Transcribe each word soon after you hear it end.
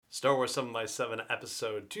Star Wars 7x7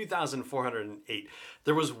 episode 2408.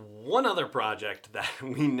 There was one other project that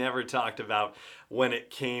we never talked about when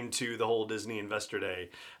it came to the whole Disney Investor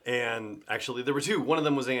Day. And actually, there were two. One of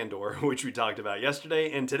them was Andor, which we talked about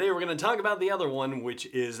yesterday. And today we're going to talk about the other one, which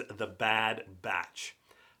is The Bad Batch.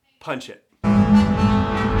 Punch it.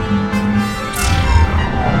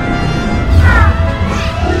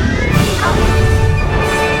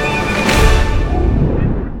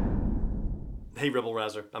 Hey Rebel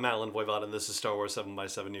Rouser, I'm Alan Voivod and this is Star Wars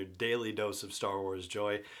 7x7, your daily dose of Star Wars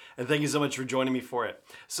joy. And thank you so much for joining me for it.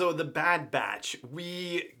 So The Bad Batch,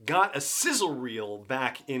 we got a sizzle reel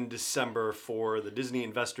back in December for the Disney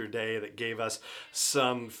Investor Day that gave us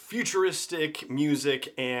some futuristic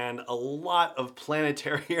music and a lot of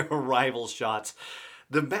planetary arrival shots.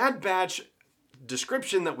 The Bad Batch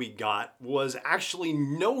description that we got was actually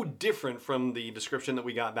no different from the description that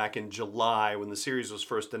we got back in July when the series was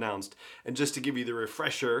first announced. And just to give you the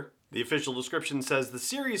refresher, the official description says the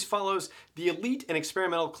series follows the elite and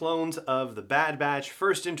experimental clones of the Bad Batch,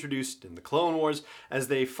 first introduced in the Clone Wars, as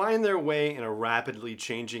they find their way in a rapidly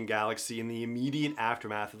changing galaxy in the immediate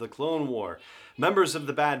aftermath of the Clone War. Members of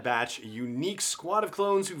the Bad Batch, a unique squad of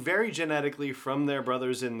clones who vary genetically from their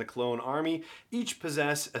brothers in the Clone Army, each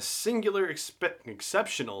possess a singular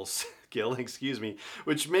exceptional skill,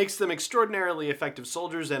 which makes them extraordinarily effective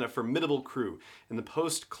soldiers and a formidable crew. In the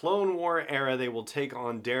post-Clone War era, they will take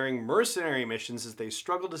on daring mercenary missions as they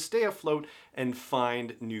struggle to stay afloat and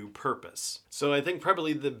find new purpose. So I think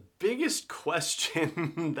probably the biggest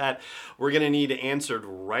question that we're going to need answered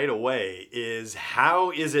right away is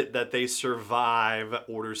how is it that they survive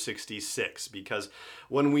Order 66? Because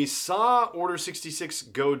when we saw Order 66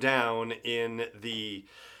 go down in the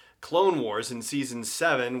Clone Wars in Season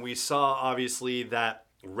 7, we saw obviously that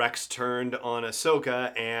Rex turned on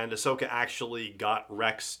Ahsoka, and Ahsoka actually got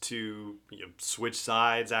Rex to switch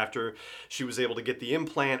sides after she was able to get the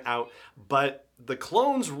implant out. But the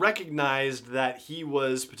clones recognized that he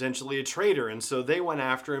was potentially a traitor, and so they went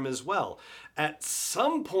after him as well. At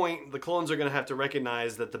some point, the clones are going to have to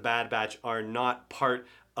recognize that the Bad Batch are not part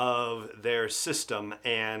of their system,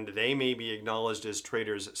 and they may be acknowledged as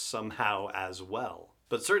traitors somehow as well.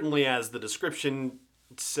 But certainly, as the description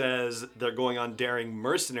says, they're going on daring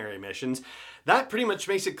mercenary missions. That pretty much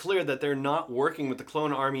makes it clear that they're not working with the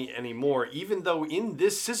Clone Army anymore, even though in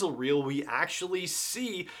this sizzle reel we actually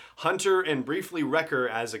see Hunter and briefly Wrecker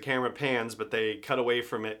as the camera pans, but they cut away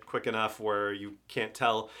from it quick enough where you can't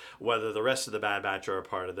tell whether the rest of the Bad Batch are a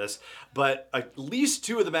part of this. But at least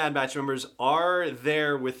two of the Bad Batch members are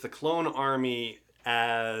there with the Clone Army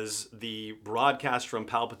as the broadcast from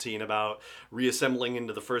Palpatine about reassembling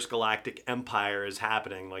into the First Galactic Empire is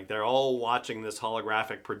happening. Like, they're all watching this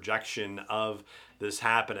holographic projection of this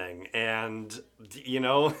happening. And,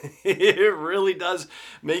 it really does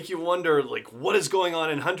make you wonder, what is going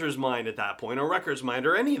on in Hunter's mind at that point, or Wrecker's mind,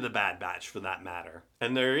 or any of the Bad Batch for that matter.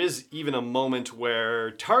 And there is even a moment where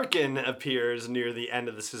Tarkin appears near the end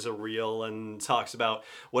of the sizzle reel and talks about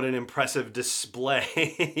what an impressive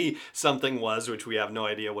display something was, which we have no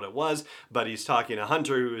idea what it was, but he's talking to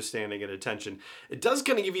Hunter, who is standing at attention. It does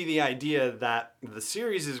kind of give you the idea that the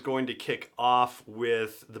series is going to kick off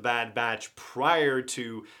with the Bad Batch prior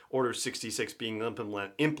to Order 66 being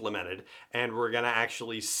implemented, and we're going to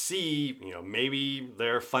actually see, maybe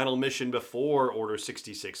their final mission before Order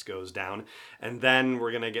 66 goes down, and then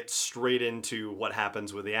we're going to get straight into what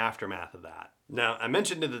happens with the aftermath of that. Now, I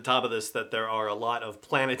mentioned at the top of this that there are a lot of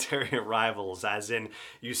planetary arrivals, as in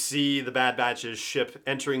you see the Bad Batch's ship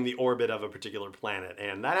entering the orbit of a particular planet,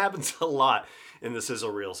 and that happens a lot in the sizzle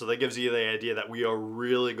reel. So that gives you the idea that we are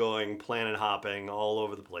really going planet hopping all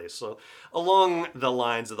over the place. So along the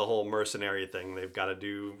lines of the whole mercenary thing, they've got to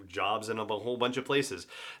do jobs in a whole bunch of places.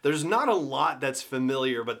 There's not a lot that's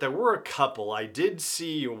familiar, but there were a couple. I did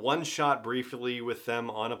see one shot briefly with them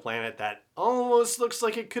on a planet that almost looks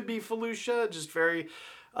like it could be Felucia, just very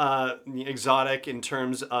exotic in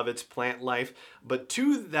terms of its plant life, but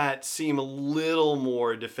two that seem a little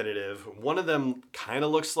more definitive. One of them kind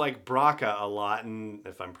of looks like Braca a lot, and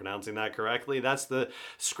if I'm pronouncing that correctly, that's the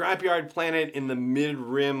scrapyard planet in the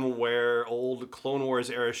mid-rim where old Clone Wars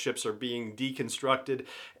era ships are being deconstructed,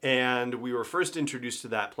 and we were first introduced to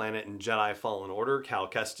that planet in Jedi Fallen Order. Cal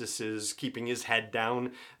Kestis is keeping his head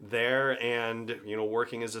down there and,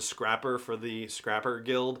 working as a scrapper for the Scrapper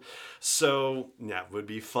Guild. So, yeah, it would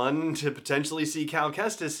be fun to potentially see Cal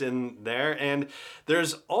Kestis in there. And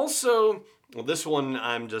there's also, well, this one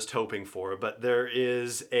I'm just hoping for, but there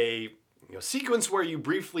is a sequence where you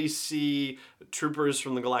briefly see troopers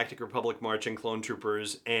from the Galactic Republic marching, clone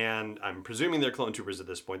troopers, and I'm presuming they're clone troopers at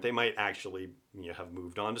this point. They might actually have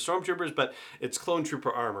moved on to stormtroopers, but it's clone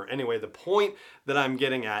trooper armor. Anyway, the point that I'm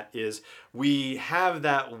getting at is we have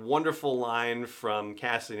that wonderful line from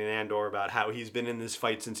Cassian Andor about how he's been in this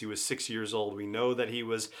fight since he was 6 years old. We know that he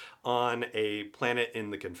was on a planet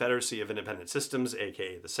in the Confederacy of Independent Systems,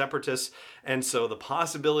 aka the Separatists, and so the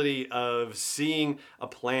possibility of seeing a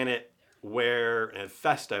planet where, and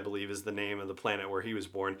Fest, I believe, is the name of the planet where he was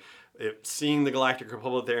born, seeing the Galactic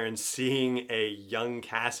Republic there and seeing a young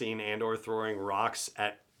Cassian Andor throwing rocks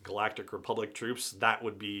at Galactic Republic troops, that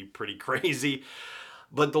would be pretty crazy.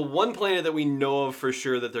 But the one planet that we know of for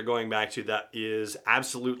sure that they're going back to that is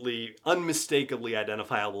absolutely unmistakably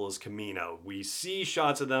identifiable as Kamino. We see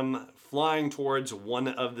shots of them flying towards one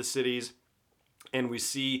of the cities, and we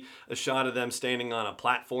see a shot of them standing on a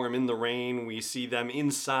platform in the rain. We see them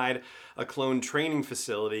inside a clone training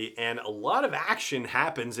facility, and a lot of action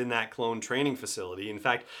happens in that clone training facility. In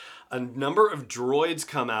fact, a number of droids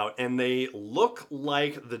come out, and they look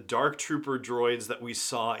like the Dark Trooper droids that we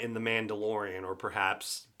saw in The Mandalorian, or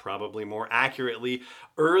perhaps, probably more accurately,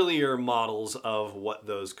 earlier models of what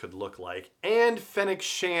those could look like. And Fennec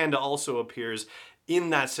Shand also appears in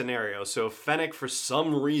that scenario. So Fennec, for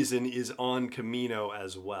some reason, is on Kamino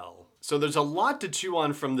as well. So there's a lot to chew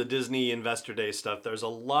on from the Disney Investor Day stuff. There's a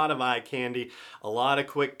lot of eye candy, a lot of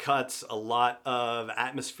quick cuts, a lot of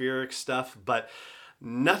atmospheric stuff, but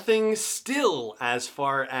nothing still as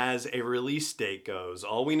far as a release date goes.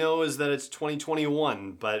 All we know is that it's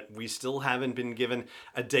 2021, but we still haven't been given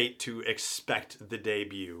a date to expect the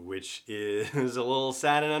debut, which is a little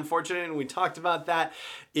sad and unfortunate. And we talked about that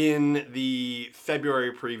in the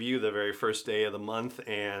February preview, the very first day of the month,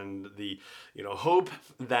 and the hope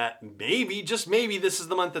that maybe, just maybe, this is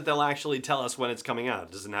the month that they'll actually tell us when it's coming out.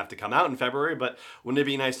 It doesn't have to come out in February, but wouldn't it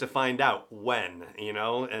be nice to find out when,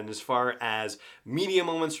 And as far as media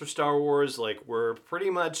moments for Star Wars, we're pretty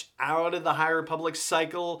much out of the High Republic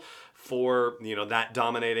cycle for, that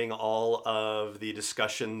dominating all of the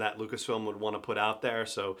discussion that Lucasfilm would want to put out there.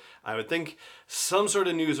 So I would think some sort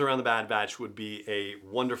of news around the Bad Batch would be a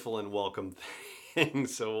wonderful and welcome thing.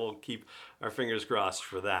 So we'll keep our fingers crossed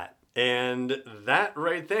for that. And that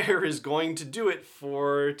right there is going to do it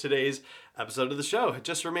for today's episode of the show. It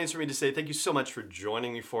just remains for me to say thank you so much for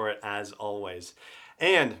joining me for it, as always.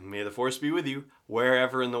 And may the Force be with you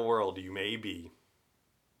wherever in the world you may be.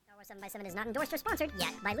 Star Wars 7x7 is not endorsed or sponsored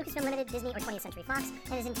yet by Lucasfilm Limited, Disney, or 20th Century Fox,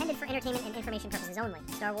 and is intended for entertainment and information purposes only.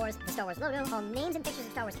 Star Wars, the Star Wars logo, all names and pictures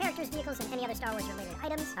of Star Wars characters, vehicles, and any other Star Wars-related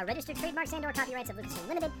items are registered trademarks and/or copyrights of Lucasfilm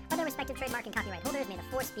Limited, or their respective trademark and copyright holders. May the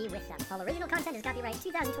Force be with them. All original content is copyright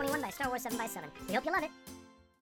 2021 by Star Wars 7x7. We hope you love it.